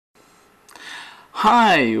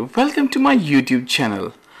Hi, welcome to my YouTube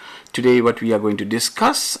channel. Today what we are going to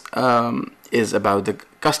discuss is about the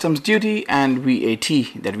customs duty and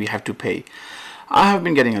VAT that we have to pay. I have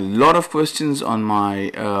been getting a lot of questions on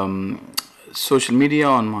my social media,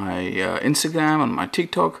 on my Instagram, on my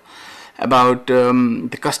TikTok about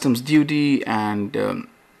the customs duty and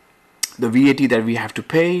the VAT that we have to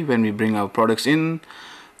pay when we bring our products in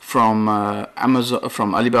from Amazon,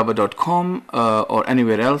 from Alibaba.com or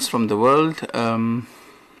anywhere else from the world.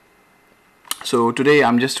 So today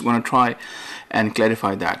I'm just going to try and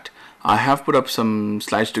clarify that. I have put up some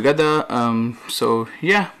slides together. So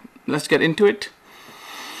yeah, let's get into it.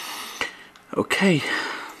 Okay.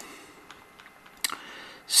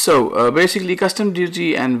 So basically, custom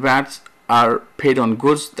duty and VAT are paid on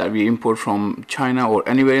goods that we import from China or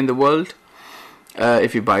anywhere in the world.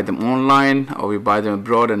 If we buy them online or we buy them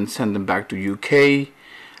abroad and send them back to UK,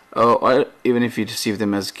 or even if we receive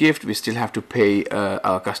them as gift, we still have to pay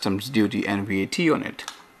our customs duty and VAT on it.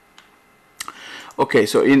 Okay,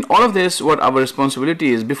 so in all of this, what our responsibility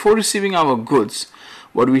is before receiving our goods,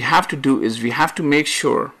 what we have to do is we have to make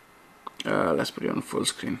sure. Let's put it on full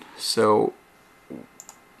screen. So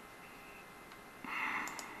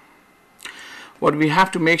what we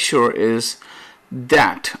have to make sure is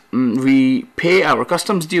that we pay our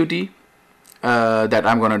customs duty that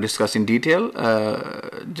I'm going to discuss in detail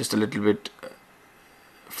just a little bit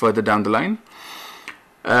further down the line.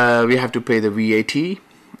 We have to pay the VAT,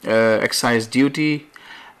 excise duty,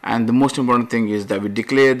 and the most important thing is that we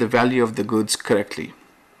declare the value of the goods correctly.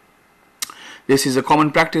 This is a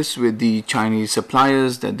common practice with the Chinese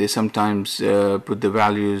suppliers, that they sometimes put the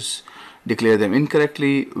values, declare them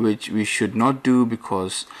incorrectly, which we should not do,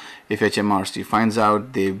 because if HMRC finds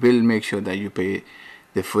out, they will make sure that you pay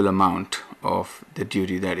the full amount of the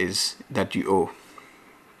duty that you owe.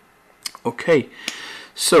 Okay,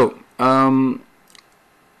 so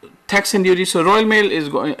tax and duty. So Royal Mail is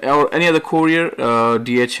going, or any other courier,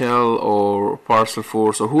 DHL or Parcel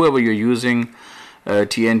Force or whoever you're using,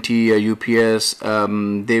 TNT or UPS,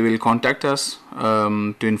 they will contact us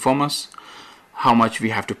to inform us how much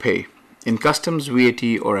we have to pay in customs, VAT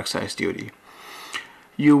or excise duty.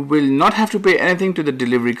 You will not have to pay anything to the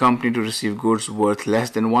delivery company to receive goods worth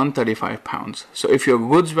less than £135. So if your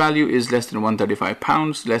goods value is less than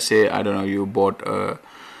 £135, let's say, I don't know, you bought a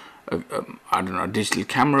digital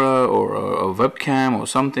camera or a webcam or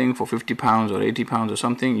something for £50 or £80 or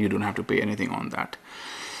something, you don't have to pay anything on that.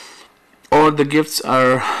 Or the gifts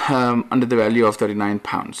are under the value of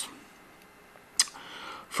 £39.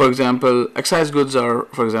 For example, excise goods are,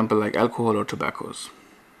 for example, like alcohol or tobaccos.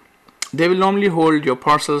 They will normally hold your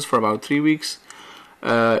parcels for about 3 weeks.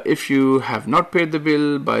 If you have not paid the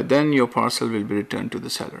bill, by then your parcel will be returned to the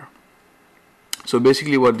seller. So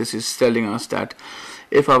basically what this is telling us, that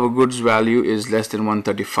if our goods value is less than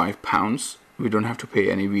 £135, we don't have to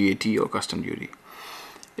pay any VAT or custom duty.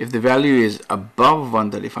 If the value is above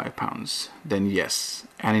 £135, then yes.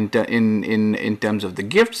 And in terms of the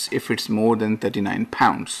gifts, if it's more than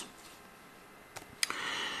 £39.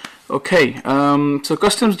 Okay, so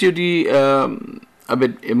customs duty, a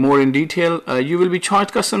bit more in detail. You will be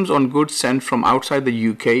charged customs on goods sent from outside the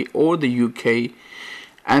UK or the UK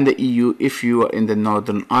and the EU if you are in the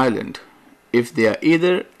Northern Ireland. If they are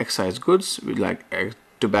either excise goods, like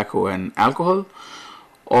tobacco and alcohol,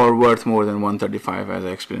 or worth more than £135, as I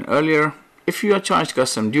explained earlier. If you are charged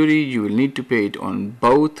custom duty, you will need to pay it on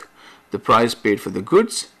both the price paid for the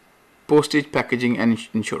goods, postage, packaging and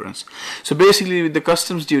insurance. So basically the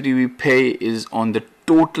customs duty we pay is on the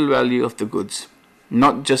total value of the goods,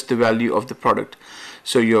 not just the value of the product.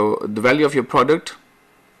 So the value of your product,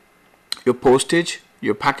 your postage,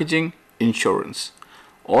 your packaging, insurance,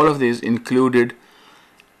 all of these included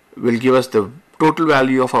will give us the total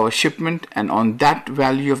value of our shipment, and on that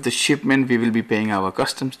value of the shipment we will be paying our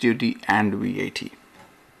customs duty and VAT.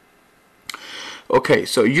 Okay,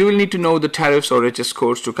 so you will need to know the tariffs or HS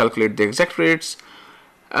codes to calculate the exact rates.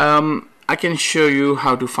 I can show you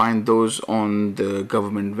how to find those on the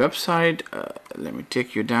government website. Let me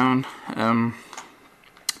take you down.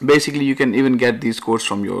 Basically, you can even get these codes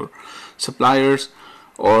from your suppliers,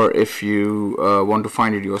 or if you want to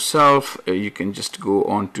find it yourself, you can just go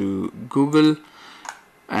on to Google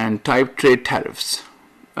and type trade tariffs.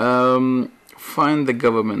 Find the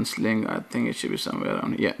government's link. I think it should be somewhere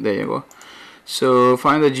around here. Yeah, there you go. So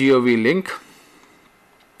find the GOV link.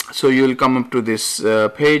 So you will come up to this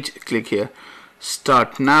page. Click here,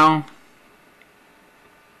 start now.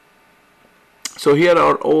 So here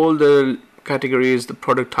are all the categories, the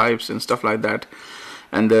product types and stuff like that,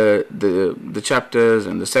 and the chapters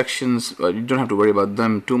and the sections. You don't have to worry about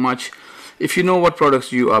them too much. If you know what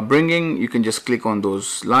products you are bringing, you can just click on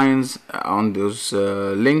those lines, on those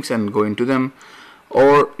links, and go into them,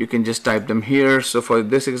 or you can just type them here. So for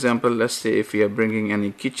this example, let's say if we are bringing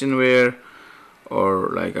any kitchenware, or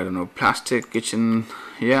like, I don't know, plastic kitchen,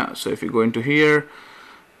 yeah, so if you go into here,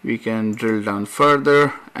 we can drill down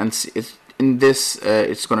further, and see it's in this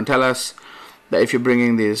it's going to tell us that if you're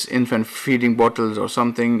bringing these infant feeding bottles or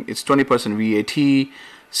something, it's 20% VAT,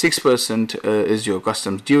 6% is your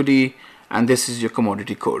customs duty, and this is your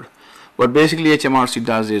commodity code. What basically HMRC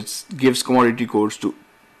does is gives commodity codes to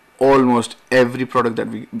almost every product that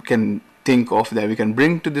we can think of that we can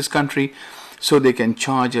bring to this country, so they can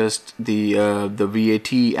charge us the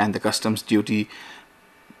VAT and the customs duty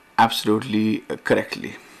absolutely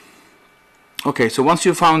correctly. Okay, so once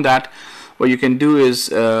you found that, what you can do is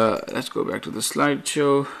let's go back to the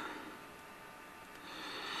slideshow.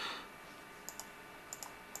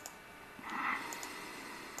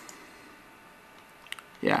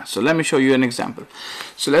 Yeah, so let me show you an example.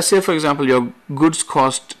 So let's say, for example, your goods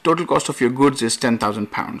cost, total cost of your goods is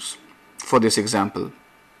 £10,000 for this example,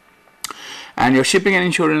 and your shipping and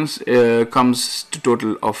insurance comes to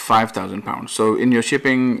total of £5,000. So in your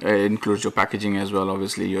shipping includes your packaging as well.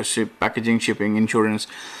 Obviously, your packaging, shipping, insurance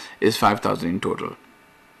is 5,000 in total.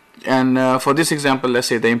 And for this example, let's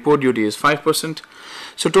say the import duty is 5%.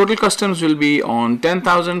 So total customs will be on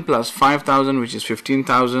 10,000 plus 5,000, which is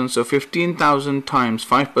 15,000. So 15,000 times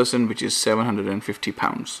 5%, which is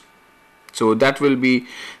 £750. So that will be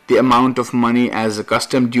the amount of money as a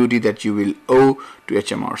custom duty that you will owe to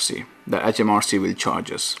HMRC, that HMRC will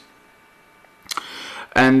charge us.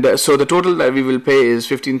 And so the total that we will pay is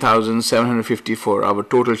 15,750 for our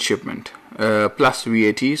total shipment, plus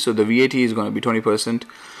VAT. So the VAT is going to be 20%.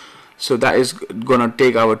 So that is going to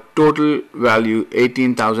take our total value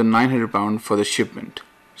 £18,900 for the shipment.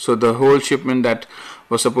 So the whole shipment that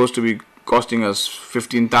was supposed to be costing us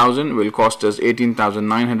 15,000 will cost us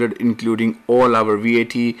 18,900, including all our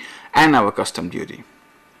VAT and our custom duty.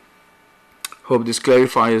 Hope this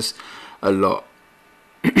clarifies a lot.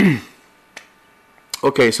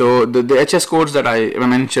 Okay, so the HS codes that I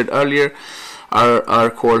mentioned earlier are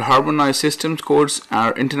called harmonized systems codes,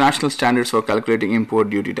 are international standards for calculating import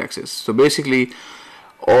duty taxes. So basically,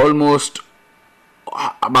 almost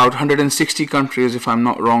about 160 countries, if I'm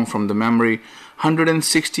not wrong from the memory,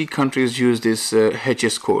 160 countries use these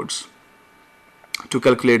HS codes to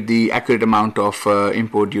calculate the accurate amount of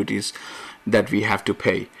import duties that we have to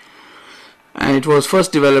pay. And it was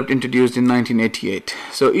first introduced in 1988.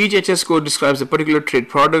 So each HS code describes a particular trade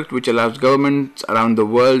product which allows governments around the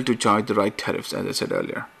world to charge the right tariffs, as I said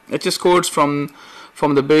earlier. HS codes from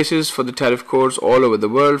the basis for the tariff codes all over the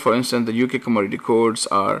world. For instance, the UK commodity codes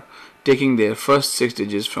are taking their first 6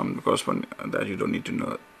 digits from the corresponding, that you don't need to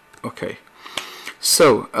know. Okay.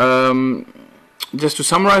 So, just to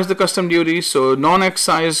summarize the custom duty, so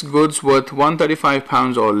non-excise goods worth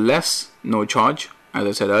 £135 or less, no charge, as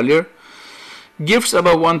I said earlier. Gifts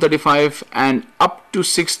above £135 and up to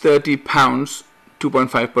 £630,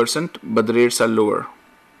 2.5%, but the rates are lower.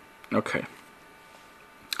 Okay.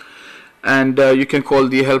 And you can call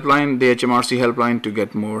the helpline, the HMRC helpline, to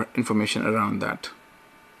get more information around that.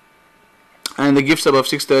 And the gifts above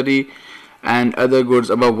 £630 and other goods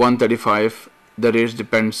above £135, the rates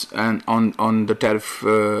depends on the tariff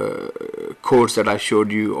codes that I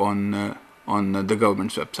showed you on the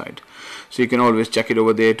government's website. So you can always check it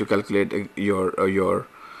over there to calculate your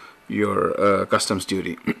customs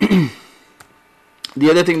duty. The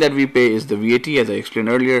other thing that we pay is the VAT, as I explained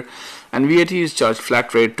earlier, and VAT is charged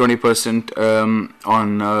flat rate 20%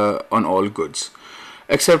 on all goods,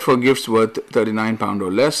 except for gifts worth £39 or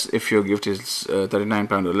less. If your gift is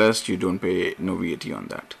 £39 or less, you don't pay no VAT on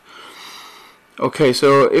that. Okay,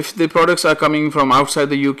 so if the products are coming from outside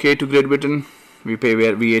the UK to Great Britain, we pay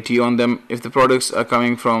VAT on them. If the products are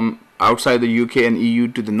coming from outside the UK and EU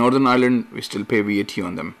to the Northern Ireland, we still pay VAT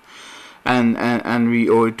on them, and we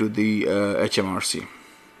owe it to the HMRC.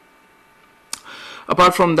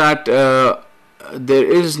 Apart from that, there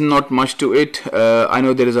is not much to it. I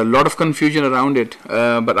know there is a lot of confusion around it,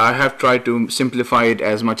 but I have tried to simplify it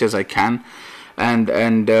as much as I can. And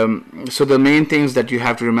so the main things that you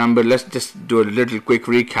have to remember, let's just do a little quick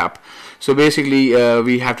recap. So basically,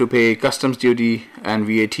 we have to pay customs duty and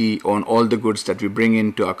VAT on all the goods that we bring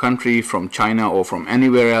into our country from China or from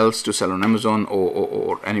anywhere else to sell on Amazon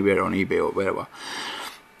or anywhere on eBay or wherever.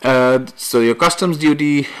 So your customs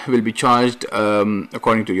duty will be charged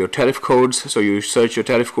according to your tariff codes. So you search your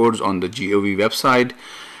tariff codes on the GOV website.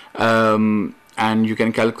 and you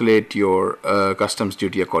can calculate your customs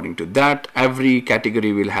duty according to that. Every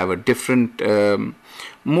category will have a different,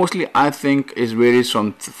 mostly I think it varies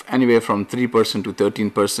from anywhere from 3% to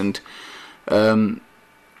 13%,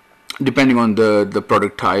 depending on the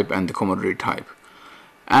product type and the commodity type.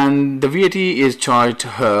 And the VAT is charged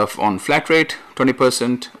on flat rate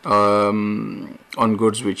 20% on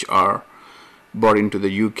goods which are brought into the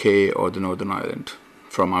UK or the Northern Ireland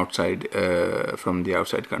from outside, from the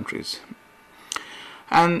outside countries.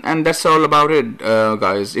 And that's all about it,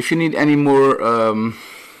 guys. If you need any more,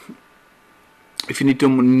 if you need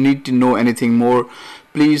to know anything more,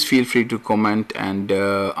 please feel free to comment and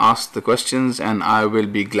ask the questions, and I will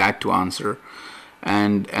be glad to answer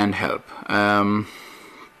and help.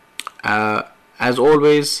 As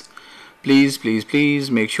always,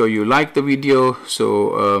 please make sure you like the video,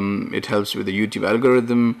 so it helps with the YouTube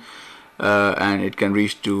algorithm, and it can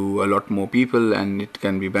reach to a lot more people, and it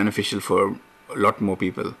can be beneficial for a lot more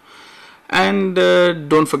people. And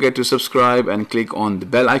don't forget to subscribe and click on the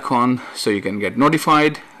bell icon so you can get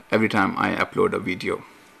notified every time I upload a video.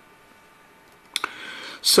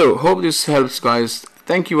 So hope this helps, guys.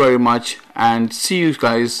 Thank you very much, and see you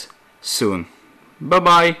guys soon. Bye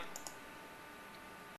bye.